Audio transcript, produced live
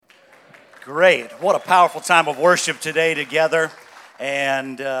Great. What a powerful time of worship today together.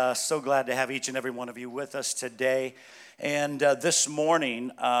 And so glad to have each and every one of you with us today. And this morning,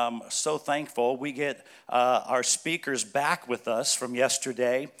 so thankful we get our speakers back with us from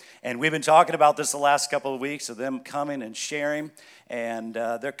yesterday. And we've been talking about this the last couple of weeks of them coming and sharing. And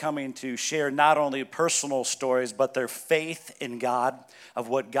they're coming to share not only personal stories, but their faith in God, of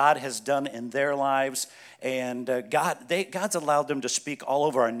what God has done in their lives. And God's allowed them to speak all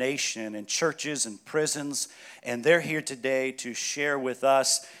over our nation in churches and prisons. And they're here today to share with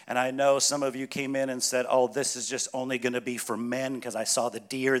us. And I know some of you came in and said, oh, this is just only going to be for men because I saw the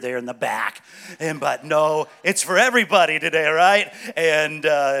deer there in the back. But no, it's for everybody today, right? And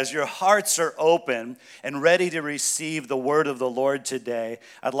as your hearts are open and ready to receive the word of the Lord today,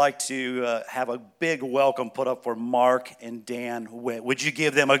 I'd like to have a big welcome put up for Mark and Dan Witt. Would you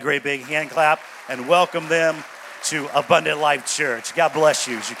give them a great big hand clap and welcome them to Abundant Life Church? God bless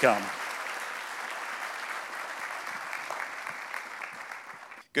you as you come.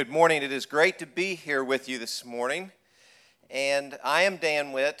 Good morning. It is great to be here with you this morning. And I am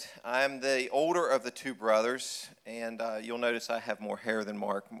Dan Witt. I'm the older of the two brothers, and you'll notice I have more hair than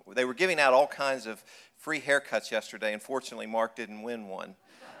Mark. They were giving out all kinds of free haircuts yesterday. Unfortunately, Mark didn't win one,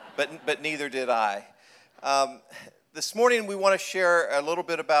 but neither did I. This morning, we want to share a little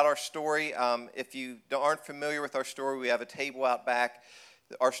bit about our story. If you aren't familiar with our story, we have a table out back.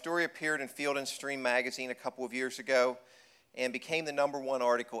 Our story appeared in Field and Stream magazine a couple of years ago and became the #1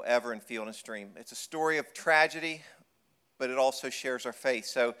 article ever in Field and Stream. It's a story of tragedy, but it also shares our faith.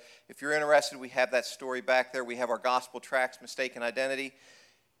 So if you're interested, we have that story back there. We have our gospel tracts, Mistaken Identity,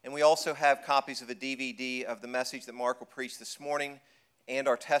 and we also have copies of a DVD of the message that Mark will preach this morning and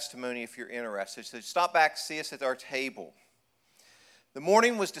our testimony if you're interested. So stop back, see us at our table. The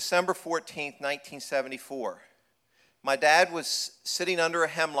morning was December 14th, 1974. My dad was sitting under a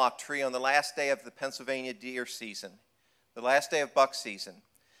hemlock tree on the last day of the Pennsylvania deer season, the last day of buck season.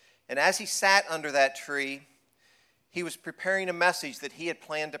 And as he sat under that tree, he was preparing a message that he had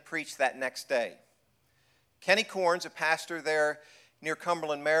planned to preach that next day. Kenny Corns, a pastor there near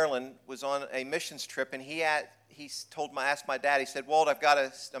Cumberland, Maryland, was on a missions trip, and he asked my dad, he said, Walt,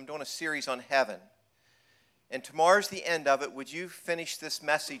 I'm doing a series on heaven, and tomorrow's the end of it. Would you finish this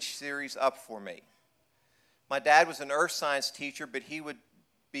message series up for me? My dad was an earth science teacher, but he would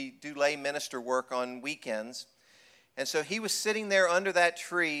do lay minister work on weekends. And so he was sitting there under that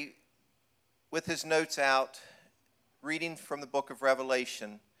tree with his notes out, reading from the book of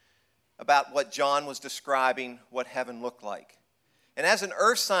Revelation about what John was describing what heaven looked like. And as an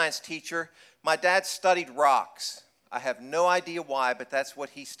earth science teacher, my dad studied rocks. I have no idea why, but that's what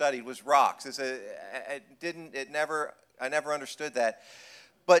he studied, was rocks. I never understood that.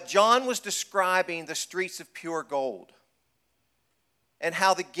 But John was describing the streets of pure gold, and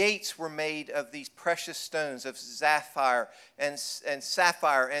how the gates were made of these precious stones, of sapphire and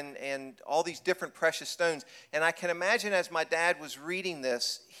sapphire and all these different precious stones. And I can imagine as my dad was reading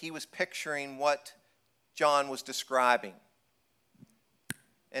this, he was picturing what John was describing.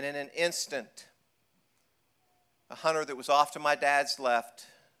 And in an instant, a hunter that was off to my dad's left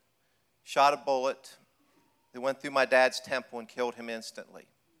shot a bullet that went through my dad's temple and killed him instantly.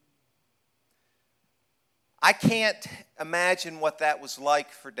 I can't imagine what that was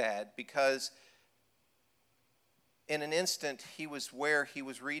like for Dad, because in an instant he was where he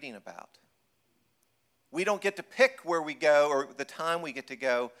was reading about. We don't get to pick where we go or the time we get to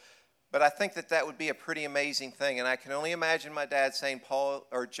go, but I think that would be a pretty amazing thing. And I can only imagine my dad saying, Paul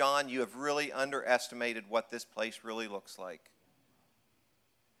or John, you have really underestimated what this place really looks like.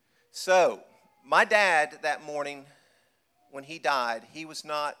 So my dad that morning, when he died, he was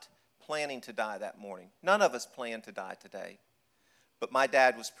not planning to die that morning. None of us plan to die today. But my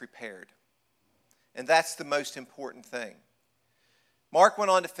dad was prepared. And that's the most important thing. Mark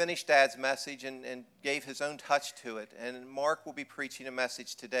went on to finish Dad's message and gave his own touch to it. And Mark will be preaching a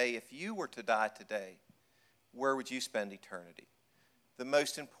message today. If you were to die today, where would you spend eternity? The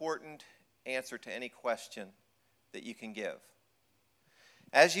most important answer to any question that you can give.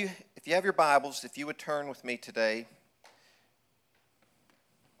 If you have your Bibles, if you would turn with me today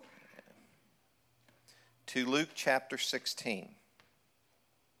to Luke chapter 16.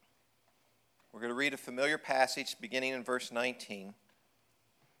 We're going to read a familiar passage beginning in verse 19.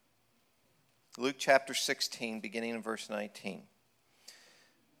 Luke chapter 16, beginning in verse 19.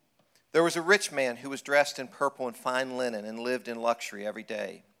 There was a rich man who was dressed in purple and fine linen and lived in luxury every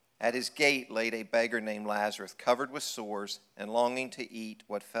day. At his gate laid a beggar named Lazarus, covered with sores and longing to eat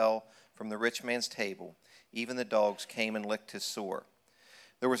what fell from the rich man's table. Even the dogs came and licked his sore.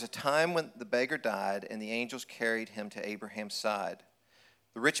 There was a time when the beggar died, and the angels carried him to Abraham's side.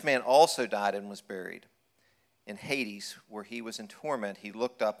 The rich man also died and was buried. In Hades, where he was in torment, he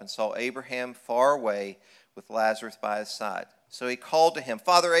looked up and saw Abraham far away with Lazarus by his side. So he called to him,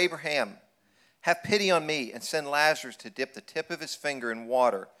 Father Abraham, have pity on me and send Lazarus to dip the tip of his finger in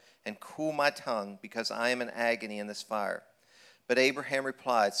water and cool my tongue, because I am in agony in this fire. But Abraham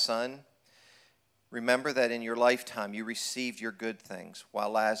replied, Son, remember that in your lifetime you received your good things,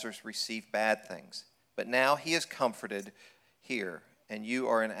 while Lazarus received bad things. But now he is comforted here, and you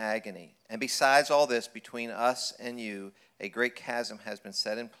are in agony. And besides all this, between us and you, a great chasm has been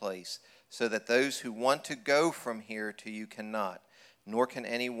set in place, so that those who want to go from here to you cannot, nor can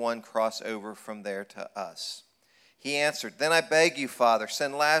anyone cross over from there to us. He answered, Then I beg you, Father,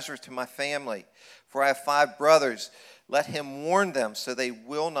 send Lazarus to my family, for I have 5 brothers. Let him warn them, so they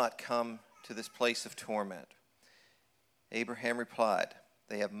will not come to this place of torment. Abraham replied,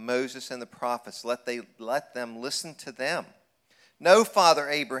 They have Moses and the prophets. Let them listen to them. No, Father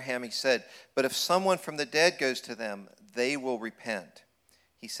Abraham, he said, but if someone from the dead goes to them, they will repent.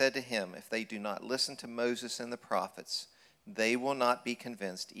 He said to him, If they do not listen to Moses and the prophets, they will not be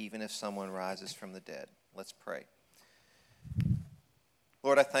convinced, even if someone rises from the dead. Let's pray.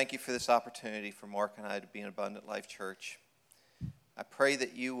 Lord, I thank you for this opportunity for Mark and I to be in Abundant Life Church. I pray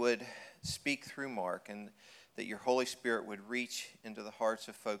that you would speak through Mark and that your Holy Spirit would reach into the hearts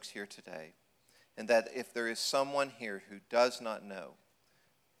of folks here today. And that if there is someone here who does not know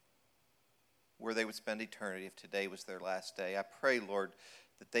where they would spend eternity if today was their last day, I pray, Lord,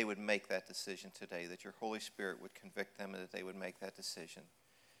 that they would make that decision today, that your Holy Spirit would convict them and that they would make that decision.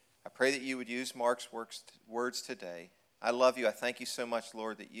 I pray that you would use Mark's words today. I love you. I thank you so much,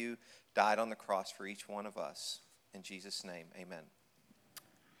 Lord, that you died on the cross for each one of us. In Jesus' name, amen.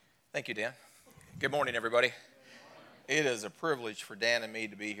 Thank you, Dan. Good morning, everybody. It is a privilege for Dan and me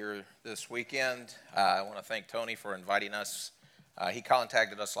to be here this weekend. I want to thank Tony for inviting us. He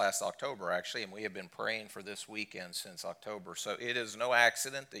contacted us last October, actually, and we have been praying for this weekend since October. So it is no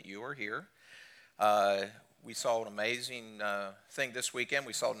accident that you are here. We saw an amazing thing this weekend.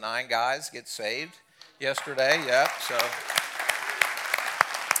 We saw 9 guys get saved yesterday. Yep. So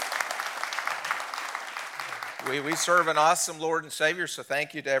we serve an awesome Lord and Savior. So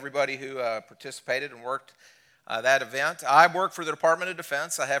thank you to everybody who participated and worked that event. I work for the Department of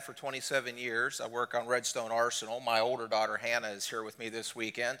Defense. I have for 27 years. I work on Redstone Arsenal. My older daughter, Hannah, is here with me this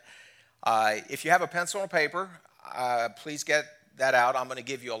weekend. If you have a pencil and paper, please get that out. I'm going to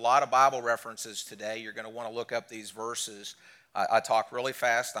give you a lot of Bible references today. You're going to want to look up these verses. I talk really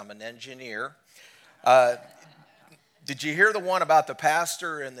fast. I'm an engineer. Did you hear the one about the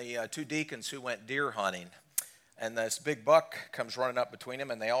pastor and the 2 deacons who went deer hunting? And this big buck comes running up between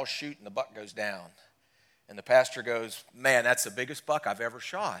them, and they all shoot, and the buck goes down. And the pastor goes, Man, that's the biggest buck I've ever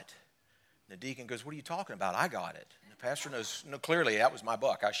shot. And the deacon goes, What are you talking about? I got it. And the pastor knows, No, clearly that was my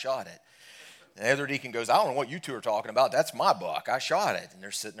buck. I shot it. And the other deacon goes, I don't know what you two are talking about. That's my buck. I shot it. And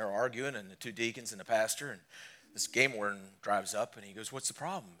they're sitting there arguing, and the 2 deacons and the pastor, and this game warden drives up, and he goes, What's the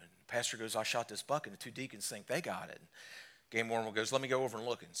problem? And the pastor goes, I shot this buck, and the 2 deacons think they got it. And game warden goes, Let me go over and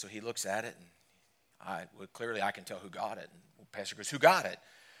look. And so he looks at it, and clearly I can tell who got it. And the pastor goes, Who got it?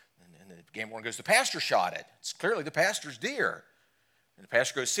 And the game warden goes, The pastor shot it. It's clearly the pastor's deer. And the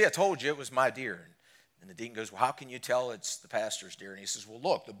pastor goes, See, I told you it was my deer. And the deacon goes, Well, how can you tell it's the pastor's deer? And he says, Well,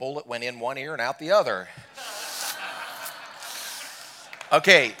 look, the bullet went in one ear and out the other.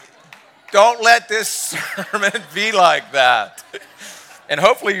 Okay, don't let this sermon be like that. And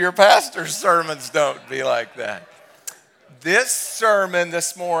hopefully your pastor's sermons don't be like that. This sermon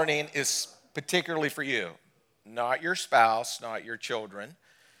this morning is particularly for you. Not your spouse, not your children,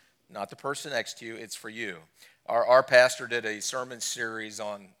 not the person next to you. It's for you. Our pastor did a sermon series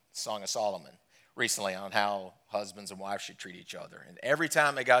on Song of Solomon recently on how husbands and wives should treat each other. And every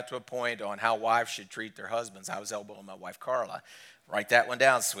time they got to a point on how wives should treat their husbands, I was elbowing my wife, Carla. Write that one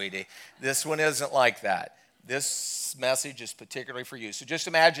down, sweetie. This one isn't like that. This message is particularly for you. So just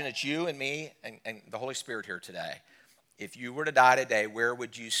imagine it's you and me and the Holy Spirit here today. If you were to die today, where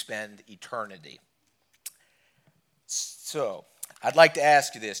would you spend eternity? So I'd like to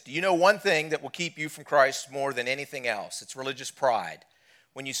ask you this. Do you know one thing that will keep you from Christ more than anything else? It's religious pride.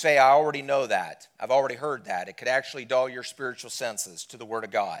 When you say, I already know that, I've already heard that, it could actually dull your spiritual senses to the Word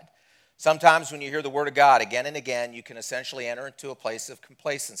of God. Sometimes when you hear the Word of God again and again, you can essentially enter into a place of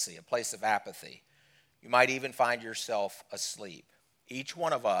complacency, a place of apathy. You might even find yourself asleep. Each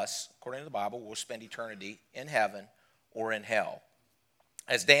one of us, according to the Bible, will spend eternity in heaven or in hell.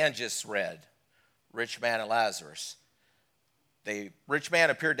 As Dan just read, rich man and Lazarus. The rich man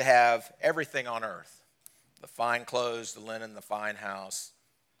appeared to have everything on earth, the fine clothes, the linen, the fine house,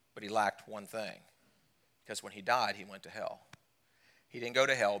 but he lacked one thing, because when he died, he went to hell. He didn't go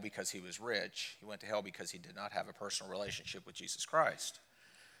to hell because he was rich. He went to hell because he did not have a personal relationship with Jesus Christ.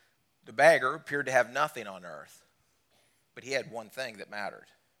 The beggar appeared to have nothing on earth, but he had one thing that mattered.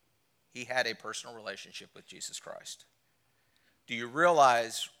 He had a personal relationship with Jesus Christ. Do you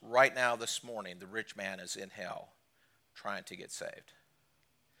realize right now this morning the rich man is in hell trying to get saved?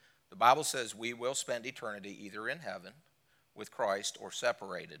 The Bible says we will spend eternity either in heaven with Christ or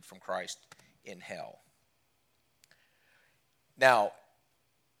separated from Christ in hell. Now,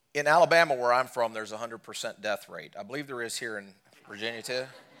 in Alabama, where I'm from, there's a 100% death rate. I believe there is here in Virginia too.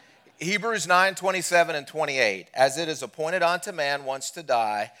 Hebrews 9:27 and 28. As it is appointed unto man once to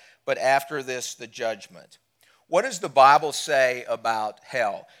die, but after this the judgment. What does the Bible say about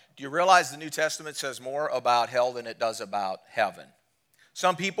hell? Do you realize the New Testament says more about hell than it does about heaven?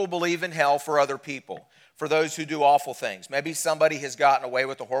 Some people believe in hell for other people, for those who do awful things. Maybe somebody has gotten away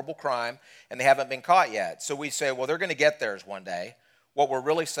with a horrible crime and they haven't been caught yet. So we say, well, they're going to get theirs one day. What we're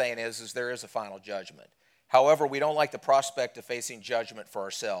really saying is there is a final judgment. However, we don't like the prospect of facing judgment for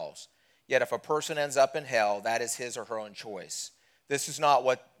ourselves. Yet if a person ends up in hell, that is his or her own choice. This is not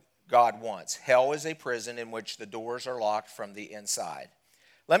what God wants. Hell is a prison in which the doors are locked from the inside.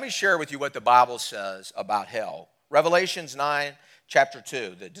 Let me share with you what the Bible says about hell. Revelations 9, chapter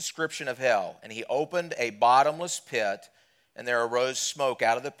 2, the description of hell. And he opened a bottomless pit, and there arose smoke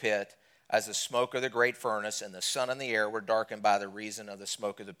out of the pit, as the smoke of the great furnace, and the sun and the air were darkened by the reason of the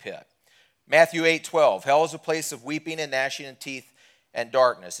smoke of the pit. Matthew 8:12, hell is a place of weeping and gnashing of teeth and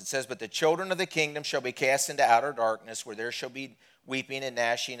darkness. It says, but the children of the kingdom shall be cast into outer darkness, where there shall be weeping and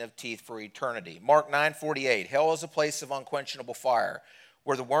gnashing of teeth for eternity. Mark 9:48, hell is a place of unquenchable fire,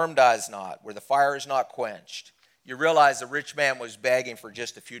 where the worm dies not, where the fire is not quenched. You realize the rich man was begging for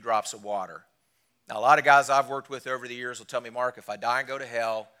just a few drops of water. Now, a lot of guys I've worked with over the years will tell me, Mark, if I die and go to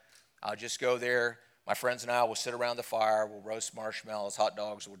hell, I'll just go there. My friends and I will sit around the fire. We'll roast marshmallows, hot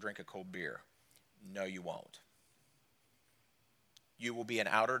dogs, we'll drink a cold beer. No, you won't. You will be in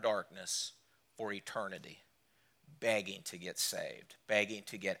outer darkness for eternity, begging to get saved, begging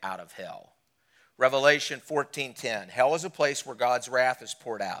to get out of hell. Revelation 14:10, hell is a place where God's wrath is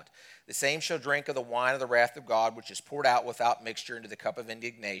poured out. The same shall drink of the wine of the wrath of God, which is poured out without mixture into the cup of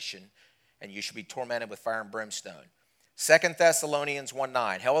indignation, and you shall be tormented with fire and brimstone. 2 Thessalonians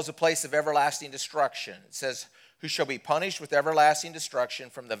 1:9, hell is a place of everlasting destruction. It says, who shall be punished with everlasting destruction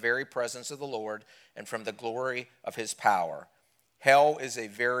from the very presence of the Lord and from the glory of his power. Hell is a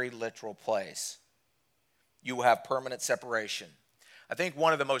very literal place. You will have permanent separation. I think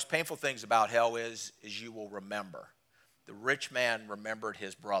one of the most painful things about hell is you will remember. The rich man remembered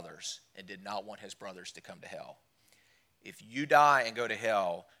his brothers and did not want his brothers to come to hell. If you die and go to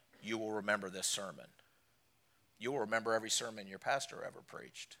hell, you will remember this sermon. You will remember every sermon your pastor ever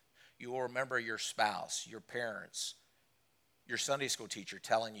preached. You will remember your spouse, your parents, your Sunday school teacher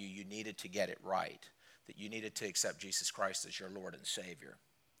telling you you needed to get it right, that you needed to accept Jesus Christ as your Lord and Savior.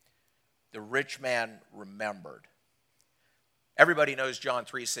 The rich man remembered. Everybody knows John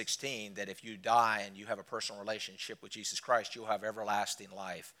 3:16, that if you die and you have a personal relationship with Jesus Christ, you'll have everlasting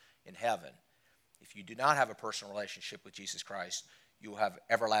life in heaven. If you do not have a personal relationship with Jesus Christ, you will have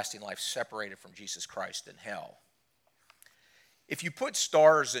everlasting life separated from Jesus Christ in hell. If you put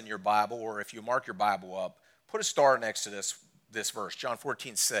stars in your Bible, or if you mark your Bible up, put a star next to this verse, John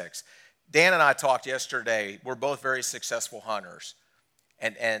 14:6. Dan and I talked yesterday. We're both very successful hunters.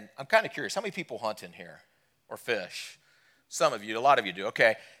 And I'm kind of curious, how many people hunt in here or fish? Some of you, a lot of you do.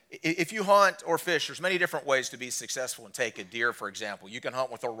 Okay, if you hunt or fish, there's many different ways to be successful and take a deer, for example. You can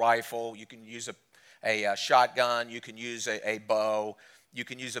hunt with a rifle. You can use a shotgun. You can use a bow. You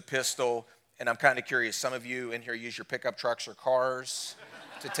can use a pistol. And I'm kind of curious, some of you in here use your pickup trucks or cars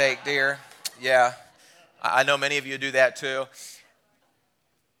to take deer. Yeah, I know many of you do that too.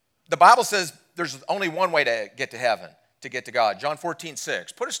 The Bible says there's only one way to get to heaven, to get to God. John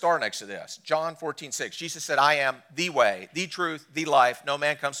 14:6. Put a star next to this. John 14:6. Jesus said, I am the way, the truth, the life. No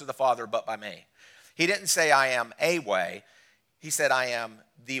man comes to the Father but by me. He didn't say I am a way. He said I am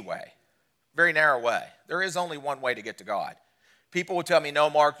the way. Very narrow way. There is only one way to get to God. People will tell me, no,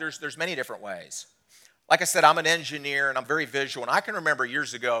 Mark, there's many different ways. Like I said, I'm an engineer and I'm very visual. And I can remember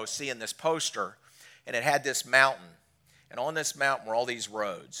years ago seeing this poster, and it had this mountain. And on this mountain were all these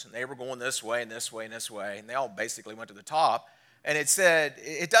roads. And they were going this way and this way and this way. And they all basically went to the top. And it said,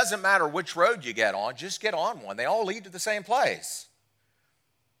 it doesn't matter which road you get on, just get on one. They all lead to the same place.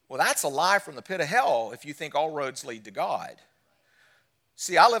 Well, that's a lie from the pit of hell if you think all roads lead to God.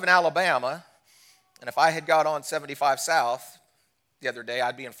 See, I live in Alabama. And if I had got on 75 South the other day,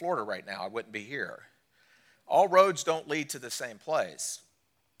 I'd be in Florida right now. I wouldn't be here. All roads don't lead to the same place.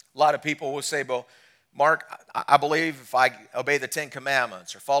 A lot of people will say, well, Mark, I believe if I obey the 10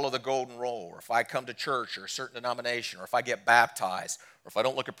 Commandments or follow the Golden Rule, or if I come to church or a certain denomination, or if I get baptized, or if I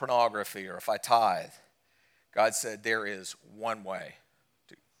don't look at pornography, or if I tithe, God said there is one way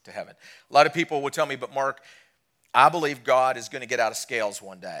to heaven. A lot of people will tell me, but Mark, I believe God is going to get out of scales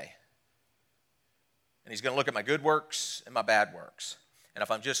one day. And he's going to look at my good works and my bad works. And if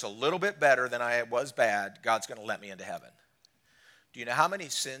I'm just a little bit better than I was bad, God's going to let me into heaven. Do you know how many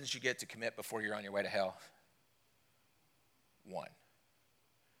sins you get to commit before you're on your way to hell? One.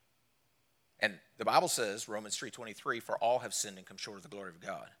 And the Bible says, Romans 3:23, for all have sinned and come short of the glory of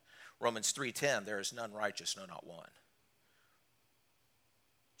God. Romans 3:10, there is none righteous, no, not one.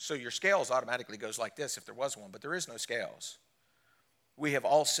 So your scales automatically goes like this if there was one, but there is no scales. We have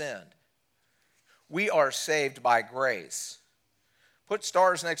all sinned. We are saved by grace. Put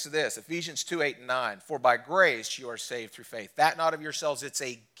stars next to this, Ephesians 2:8 and 9. For by grace you are saved through faith. That not of yourselves, it's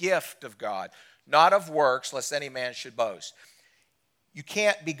a gift of God, not of works, lest any man should boast. You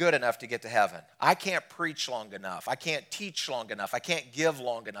can't be good enough to get to heaven. I can't preach long enough. I can't teach long enough. I can't give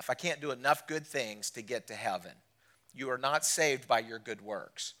long enough. I can't do enough good things to get to heaven. You are not saved by your good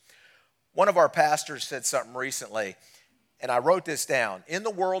works. One of our pastors said something recently, and I wrote this down. In the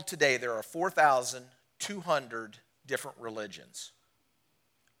world today, there are 4,200 different religions.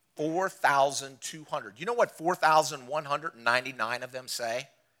 4,200. You know what 4,199 of them say?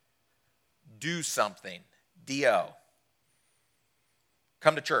 Do something. D-O.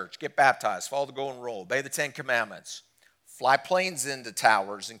 Come to church, get baptized, follow the Golden Rule, obey the 10 Commandments, fly planes into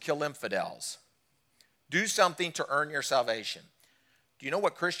towers and kill infidels. Do something to earn your salvation. Do you know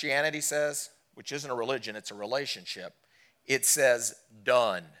what Christianity says? Which isn't a religion, it's a relationship. It says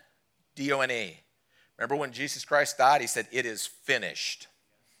done. D-O-N-E. Remember when Jesus Christ died, he said, it is finished.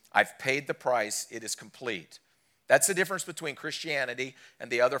 I've paid the price, it is complete. That's the difference between Christianity and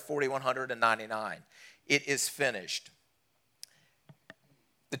the other 4,199. It is finished.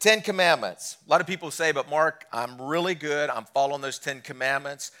 The 10 Commandments. A lot of people say, but Mark, I'm really good. I'm following those 10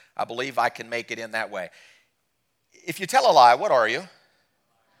 Commandments. I believe I can make it in that way. If you tell a lie, what are you?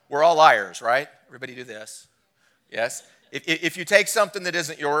 We're all liars, right? Everybody do this. Yes? If you take something that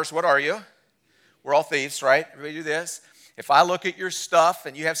isn't yours, what are you? We're all thieves, right? Everybody do this. If I look at your stuff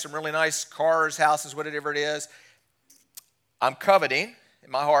and you have some really nice cars, houses, whatever it is, I'm coveting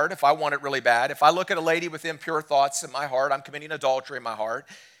in my heart if I want it really bad. If I look at a lady with impure thoughts in my heart, I'm committing adultery in my heart.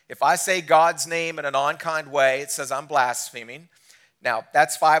 If I say God's name in an unkind way, it says I'm blaspheming. Now,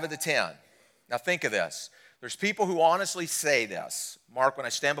 that's 5 of the 10. Now, think of this. There's people who honestly say this. Mark, when I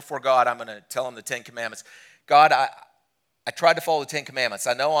stand before God, I'm going to tell him the 10 Commandments. God, I tried to follow the 10 Commandments.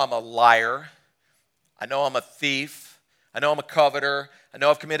 I know I'm a liar. I know I'm a thief. I know I'm a coveter. I know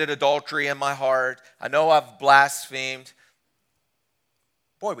I've committed adultery in my heart. I know I've blasphemed.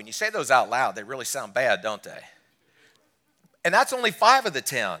 Boy, when you say those out loud, they really sound bad, don't they? And that's only 5 of the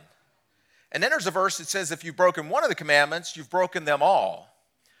 10. And then there's a verse that says if you've broken one of the commandments, you've broken them all.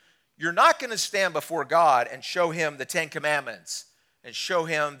 You're not going to stand before God and show him the 10 Commandments and show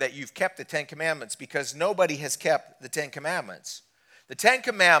him that you've kept the 10 Commandments because nobody has kept the 10 Commandments. The 10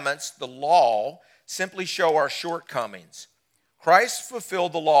 Commandments, the law, simply show our shortcomings. Christ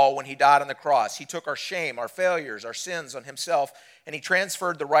fulfilled the law when he died on the cross. He took our shame, our failures, our sins on himself, and he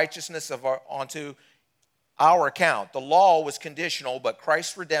transferred the righteousness onto our account. The law was conditional, but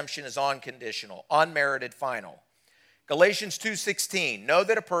Christ's redemption is unconditional, unmerited, final. Galatians 2:16, know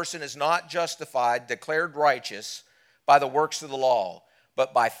that a person is not justified, declared righteous by the works of the law,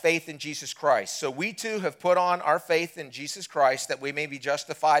 but by faith in Jesus Christ. So we too have put on our faith in Jesus Christ that we may be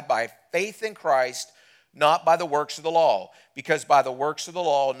justified by faith in Christ, not by the works of the law, because by the works of the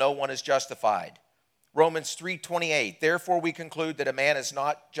law no one is justified. Romans 3:28, therefore we conclude that a man is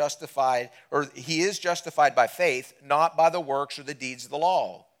not justified, or he is justified by faith, not by the works or the deeds of the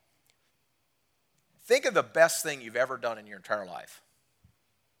law. Think of the best thing you've ever done in your entire life.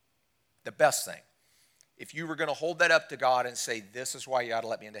 The best thing. If you were going to hold that up to God and say, this is why you ought to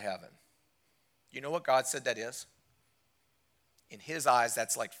let me into heaven. You know what God said that is? In his eyes,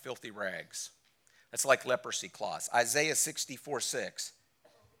 that's like filthy rags. That's like leprosy cloths. Isaiah 64:6.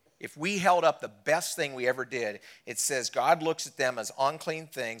 If we held up the best thing we ever did, it says God looks at them as unclean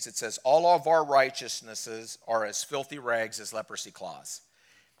things. It says all of our righteousnesses are as filthy rags as leprosy cloths.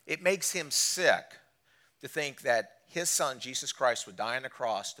 It makes him sick to think that his son, Jesus Christ, would die on the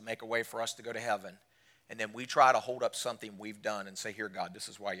cross to make a way for us to go to heaven. And then we try to hold up something we've done and say, here, God, this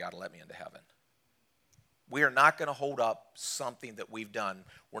is why you ought to let me into heaven. We are not going to hold up something that we've done.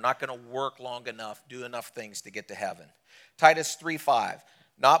 We're not going to work long enough, do enough things to get to heaven. Titus 3:5,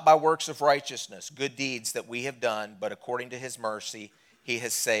 not by works of righteousness, good deeds that we have done, but according to his mercy, he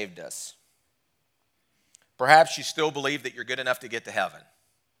has saved us. Perhaps you still believe that you're good enough to get to heaven.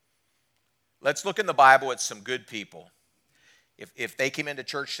 Let's look in the Bible at some good people. If they came into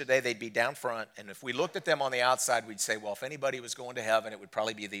church today, they'd be down front. And if we looked at them on the outside, we'd say, well, if anybody was going to heaven, it would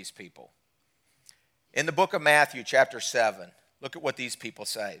probably be these people. In the book of Matthew, chapter 7, look at what these people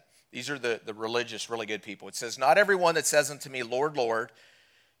say. These are the religious, really good people. It says, not everyone that says unto me, Lord, Lord,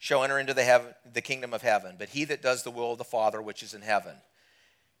 shall enter into the kingdom of heaven, but he that does the will of the Father which is in heaven.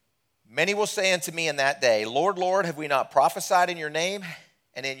 Many will say unto me in that day, Lord, Lord, have we not prophesied in your name?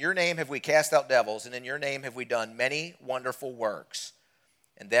 And in your name have we cast out devils, and in your name have we done many wonderful works.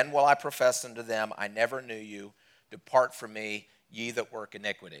 And then will I profess unto them, I never knew you. Depart from me, ye that work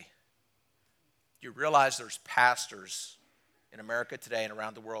iniquity. You realize there's pastors in America today and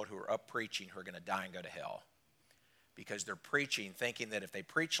around the world who are up preaching who are going to die and go to hell. Because they're preaching thinking that if they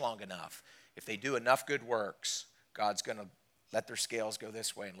preach long enough, if they do enough good works, God's going to let their scales go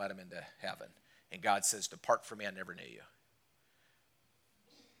this way and let them into heaven. And God says, depart from me, I never knew you.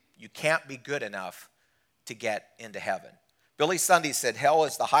 You can't be good enough to get into heaven. Billy Sunday said, hell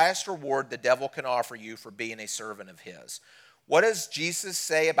is the highest reward the devil can offer you for being a servant of his. What does Jesus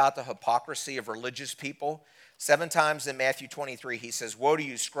say about the hypocrisy of religious people? 7 times in Matthew 23, he says, woe to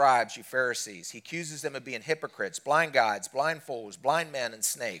you scribes, you Pharisees. He accuses them of being hypocrites, blind guides, blind fools, blind men, and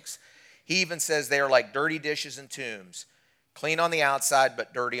snakes. He even says they are like dirty dishes in tombs, clean on the outside,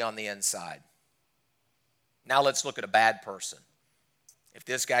 but dirty on the inside. Now let's look at a bad person. If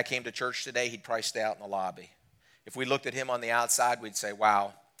this guy came to church today, he'd probably stay out in the lobby. If we looked at him on the outside, we'd say,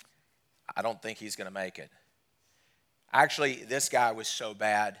 wow, I don't think he's going to make it. Actually, this guy was so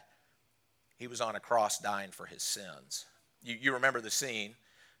bad, he was on a cross dying for his sins. You remember the scene.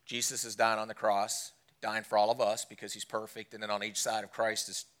 Jesus is dying on the cross, dying for all of us because he's perfect. And then on each side of Christ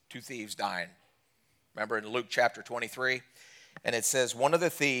is 2 thieves dying. Remember in Luke chapter 23? And it says, one of the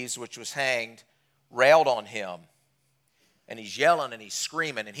thieves which was hanged railed on him. And he's yelling and he's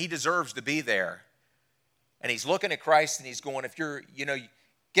screaming, and he deserves to be there. And he's looking at Christ and he's going, if you're,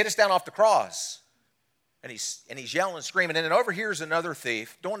 get us down off the cross. And he's yelling and screaming. And then over here's another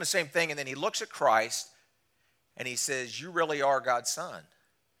thief doing the same thing. And then he looks at Christ and he says, you really are God's son.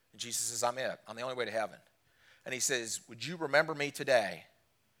 And Jesus says, I'm it. I'm the only way to heaven. And he says, would you remember me today?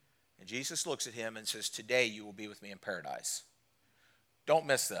 And Jesus looks at him and says, today you will be with me in paradise. Don't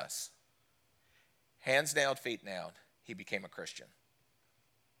miss this. Hands nailed, feet nailed. He became a Christian.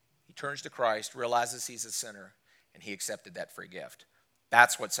 He turns to Christ, realizes he's a sinner, and he accepted that free gift.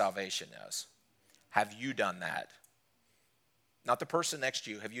 That's what salvation is. Have you done that? Not the person next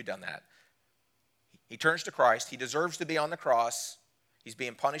to you. Have you done that? He turns to Christ. He deserves to be on the cross. He's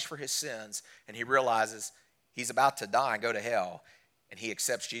being punished for his sins, and he realizes he's about to die and go to hell, and he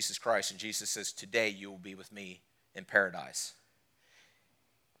accepts Jesus Christ, and Jesus says, today you will be with me in paradise.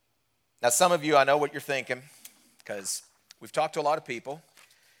 Now, some of you, I know what you're thinking, because we've talked to a lot of people,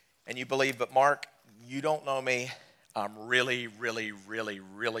 and you believe, but Mark, you don't know me. I'm really, really, really,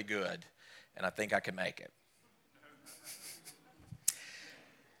 really good, and I think I can make it.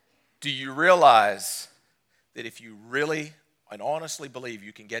 Do you realize that if you really and honestly believe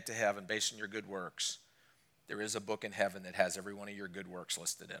you can get to heaven based on your good works, there is a book in heaven that has every one of your good works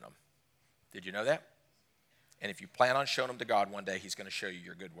listed in them? Did you know that? And if you plan on showing them to God one day, he's going to show you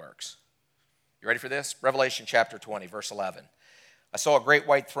your good works. You ready for this? Revelation chapter 20, verse 11. I saw a great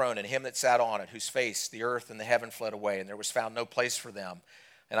white throne and him that sat on it, whose face the earth and the heaven fled away, and there was found no place for them.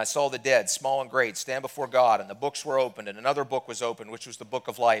 And I saw the dead, small and great, stand before God, and the books were opened, and another book was opened, which was the book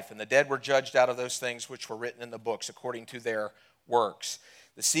of life. And the dead were judged out of those things which were written in the books, according to their works.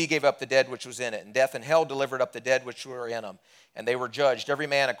 The sea gave up the dead which was in it, and death and hell delivered up the dead which were in them. And they were judged, every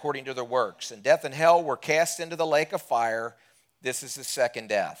man according to their works. And death and hell were cast into the lake of fire. This is the second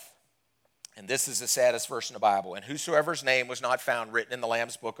death. And this is the saddest verse in the Bible. And whosoever's name was not found written in the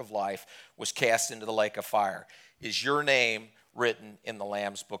Lamb's book of life was cast into the lake of fire. Is your name written in the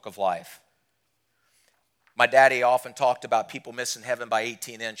Lamb's book of life? My daddy often talked about people missing heaven by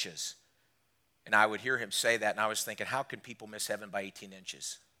 18 inches. And I would hear him say that, and I was thinking, how can people miss heaven by 18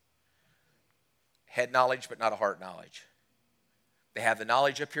 inches? Head knowledge, but not a heart knowledge. They have the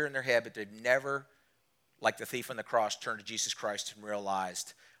knowledge up here in their head, but they've never, like the thief on the cross, turned to Jesus Christ and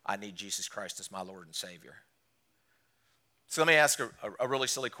realized, I need Jesus Christ as my Lord and Savior. So let me ask a really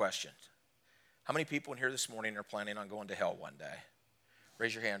silly question. How many people in here this morning are planning on going to hell one day?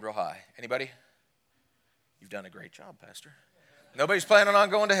 Raise your hand real high. Anybody? You've done a great job, Pastor. Nobody's planning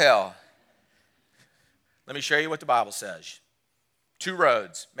on going to hell. Let me show you what the Bible says. 2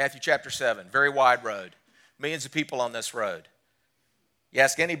 roads, Matthew chapter 7, very wide road. Millions of people on this road. You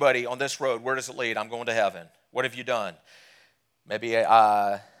ask anybody on this road, where does it lead? I'm going to heaven. What have you done? Maybe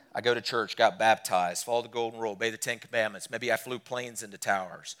I I go to church, got baptized, follow the golden rule, obey the 10 commandments. Maybe I flew planes into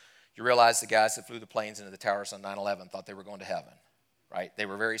towers. You realize the guys that flew the planes into the towers on 9/11 thought they were going to heaven, right? They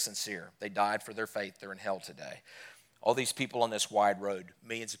were very sincere. They died for their faith. They're in hell today. All these people on this wide road,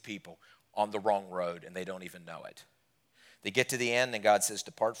 millions of people on the wrong road, and they don't even know it. They get to the end, and God says,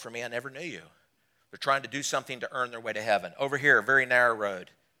 depart from me, I never knew you. They're trying to do something to earn their way to heaven. Over here, a very narrow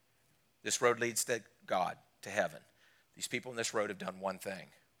road. This road leads to God, to heaven. These people on this road have done one thing.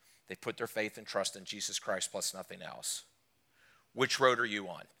 They put their faith and trust in Jesus Christ plus nothing else. Which road are you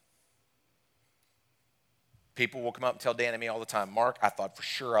on? People will come up and tell Dan and me all the time, Mark, I thought for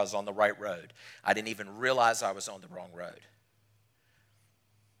sure I was on the right road. I didn't even realize I was on the wrong road.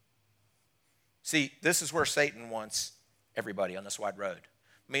 See, this is where Satan wants everybody on this wide road.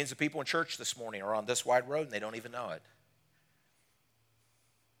 Millions of people in church this morning are on this wide road and they don't even know it.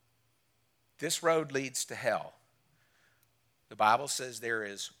 This road leads to hell. The Bible says there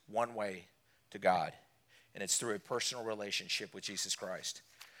is one way to God, and it's through a personal relationship with Jesus Christ.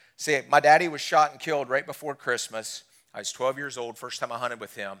 See, my daddy was shot and killed right before Christmas. I was 12 years old, first time I hunted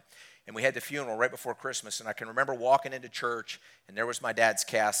with him, and we had the funeral right before Christmas, and I can remember walking into church, and there was my dad's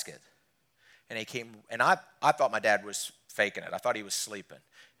casket. And he came, and I thought my dad was faking it. I thought he was sleeping.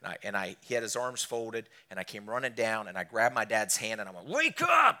 He had his arms folded, and I came running down, and I grabbed my dad's hand, and I went, wake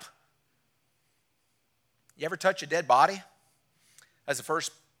up! You ever touch a dead body? That's the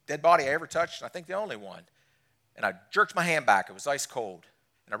first dead body I ever touched, and I think the only one. And I jerked my hand back. It was ice cold.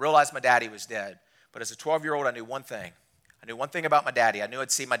 And I realized my daddy was dead. But as a 12-year-old, I knew one thing. I knew one thing about my daddy. I knew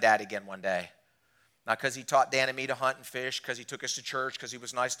I'd see my dad again one day. Not because he taught Dan and me to hunt and fish, because he took us to church, because he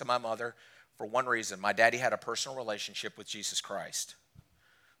was nice to my mother. For one reason, my daddy had a personal relationship with Jesus Christ.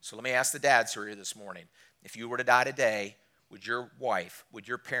 So let me ask the dads who are here this morning. If you were to die today, would your wife, would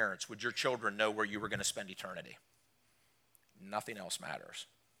your parents, would your children know where you were going to spend eternity? Nothing else matters.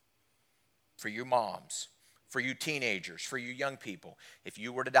 For you moms, for you teenagers, for you young people, if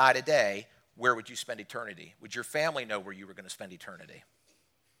you were to die today, where would you spend eternity? Would your family know where you were going to spend eternity?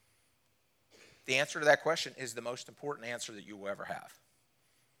 The answer to that question is the most important answer that you will ever have.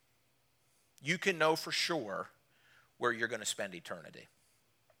 You can know for sure where you're going to spend eternity.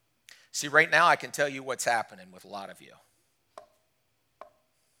 See, right now I can tell you what's happening with a lot of you.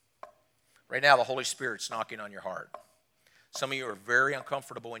 Right now the Holy Spirit's knocking on your heart. Some of you are very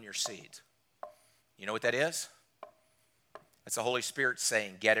uncomfortable in your seat. You know what that is? That's the Holy Spirit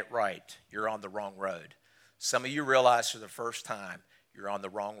saying, get it right. You're on the wrong road. Some of you realize for the first time you're on the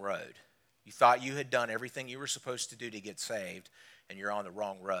wrong road. You thought you had done everything you were supposed to do to get saved, and you're on the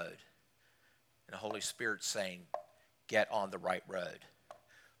wrong road. And the Holy Spirit's saying, get on the right road.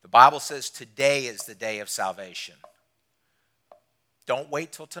 The Bible says today is the day of salvation. Don't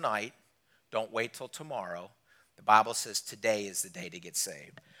wait till tonight. Don't wait till tomorrow. The Bible says today is the day to get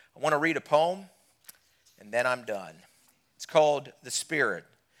saved. I want to read a poem, and then I'm done. It's called The Spirit.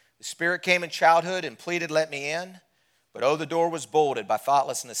 The Spirit came in childhood and pleaded, let me in. But oh, the door was bolted by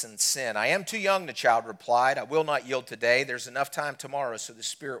thoughtlessness and sin. I am too young, the child replied. I will not yield today. There's enough time tomorrow, so the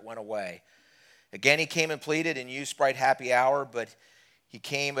Spirit went away. Again he came and pleaded in youth's bright happy hour, but he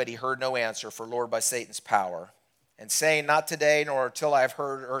heard no answer, for lured by Satan's power. And saying, not today, nor till I have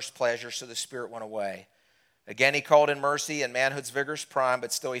heard earth's pleasure, so the Spirit went away. Again he called in mercy in manhood's vigorous prime,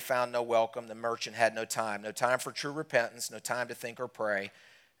 but still he found no welcome. The merchant had no time for true repentance, no time to think or pray.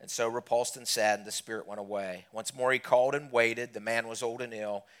 And so repulsed and saddened, the Spirit went away. Once more he called and waited. The man was old and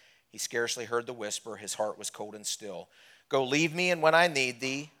ill. He scarcely heard the whisper. His heart was cold and still. Go, leave me, and when I need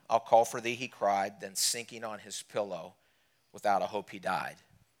thee, I'll call for thee, he cried. Then sinking on his pillow, without a hope he died.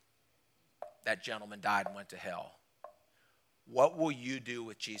 That gentleman died and went to hell. What will you do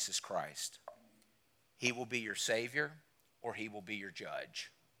with Jesus Christ? He will be your Savior, or he will be your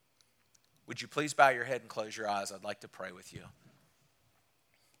judge. Would you please bow your head and close your eyes? I'd like to pray with you.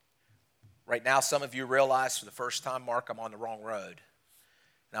 Right now, some of you realize for the first time, Mark, I'm on the wrong road.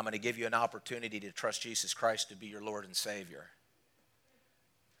 And I'm going to give you an opportunity to trust Jesus Christ to be your Lord and Savior.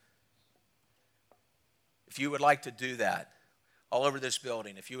 If you would like to do that, all over this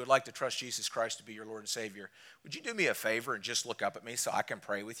building, if you would like to trust Jesus Christ to be your Lord and Savior, would you do me a favor and just look up at me so I can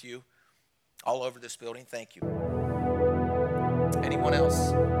pray with you? All over this building, thank you. Anyone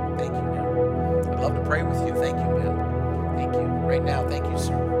else? Thank you, ma'am. I'd love to pray with you. Thank you, ma'am. Thank you. Right now, thank you,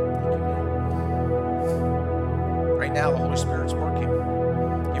 sir. Thank you, ma'am. Right now, the Holy Spirit's working.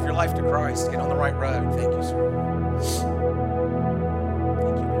 Give your life to Christ. Get on the right road. Thank you, sir.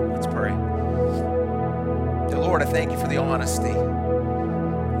 Thank you, ma'am. Let's pray. Dear Lord, I thank you for the honesty.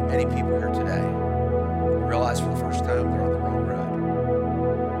 Many people here today realize for the first time they're on the wrong road.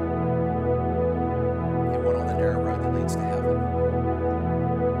 They went on the narrow road that leads to heaven.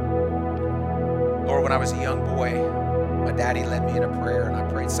 Lord, when I was a young boy, my daddy led me in a prayer, and I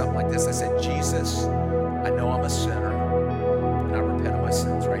prayed something like this. I said, Jesus, I know I'm a sinner, and I repent of my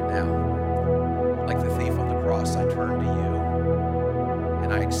sins right now. Like the thief on the cross, I turn to you,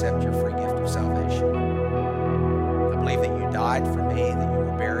 and I accept your free gift of salvation. I believe that you died for me, that you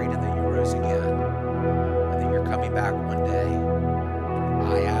were buried, and that you rose again, and that you're coming back one day.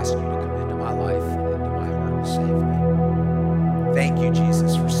 I ask you to come into my life and into my heart and save me. Thank you,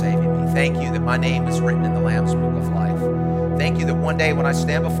 Jesus, for saving me. Thank you that my name is written in the Lamb's Book of Life. Thank you that one day when I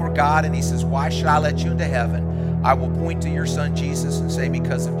stand before God and he says, why should I let you into heaven? I will point to your son Jesus and say,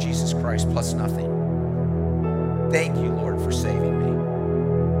 because of Jesus Christ plus nothing. Thank you, Lord, for saving me.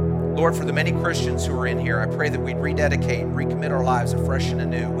 Lord, for the many Christians who are in here, I pray that we'd rededicate and recommit our lives afresh and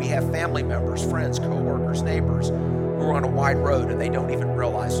anew. We have family members, friends, co-workers, neighbors who are on a wide road and they don't even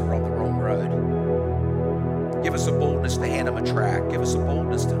realize they're on the wrong road. Give us a boldness to hand them a tract. Give us a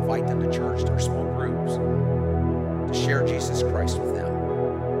boldness to invite them to church, to our small groups, to share Jesus Christ with them.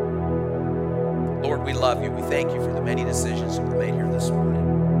 Lord, we love you. We thank you for the many decisions that were made here this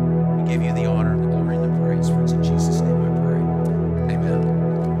morning. We give you the honor, the glory, and the praise. For it's in Jesus' name I pray. Amen.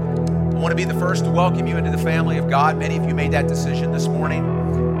 I want to be the first to welcome you into the family of God. Many of you made that decision this morning.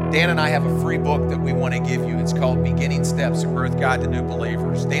 Dan and I have a free book that we want to give you. It's called Beginning Steps, A Growth Guide to New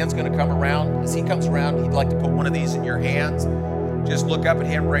Believers. Dan's going to come around. As he comes around, he'd like to put one of these in your hands. Just look up at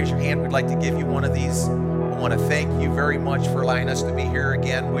him, raise your hand. We'd like to give you one of these. I want to thank you very much for allowing us to be here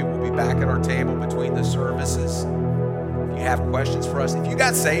again. We will be back at our table between the services. If you have questions for us, if you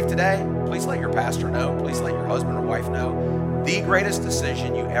got saved today, please let your pastor know. Please let your husband or wife know. The greatest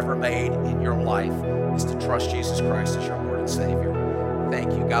decision you ever made in your life is to trust Jesus Christ as your Lord and Savior.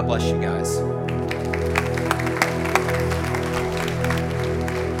 Thank you. God bless you guys.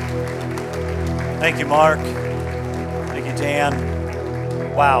 Thank you, Mark. Thank you,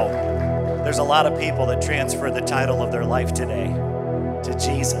 Dan. Wow. There's a lot of people that transfer the title of their life today to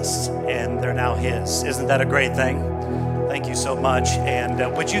Jesus, and they're now His. Isn't that a great thing? Thank you so much.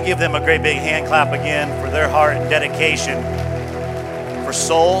 And would you give them a great big hand clap again for their heart and dedication for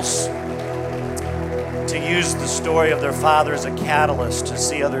souls, to use the story of their father as a catalyst to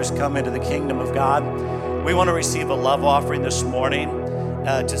see others come into the kingdom of God. We want to receive a love offering this morning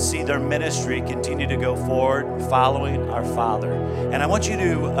to see their ministry continue to go forward following our Father. And I want you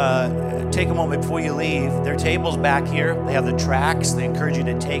to take a moment before you leave. There are tables back here. They have the tracts. They encourage you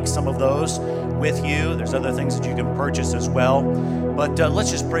to take some of those with you. There's other things that you can purchase as well. But let's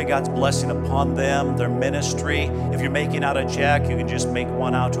just pray God's blessing upon them, their ministry. If you're making out a check, you can just make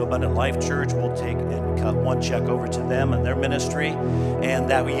one out to Abundant Life Church. We'll take and cut one check over to them and their ministry. And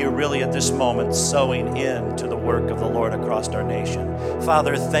that you're really at this moment sowing into the work of the Lord across our nation.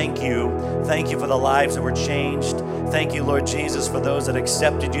 Father, thank you. Thank you for the lives that were changed. Thank you, Lord Jesus, for those that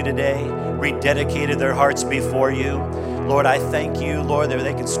accepted you today, rededicated their hearts before you. Lord, I thank you, Lord, that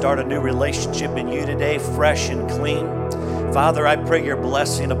they can start a new relationship in you today, fresh and clean. Father, I pray your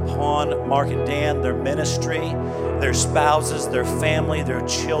blessing upon Mark and Dan, their ministry, their spouses, their family, their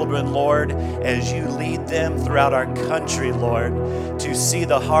children, Lord, as you lead them throughout our country, Lord, to see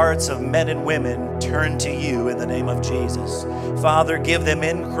the hearts of men and women turn to you in the name of Jesus. Father, give them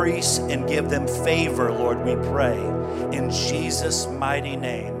increase and give them favor, Lord, we pray. In Jesus' mighty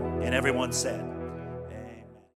name. And everyone said,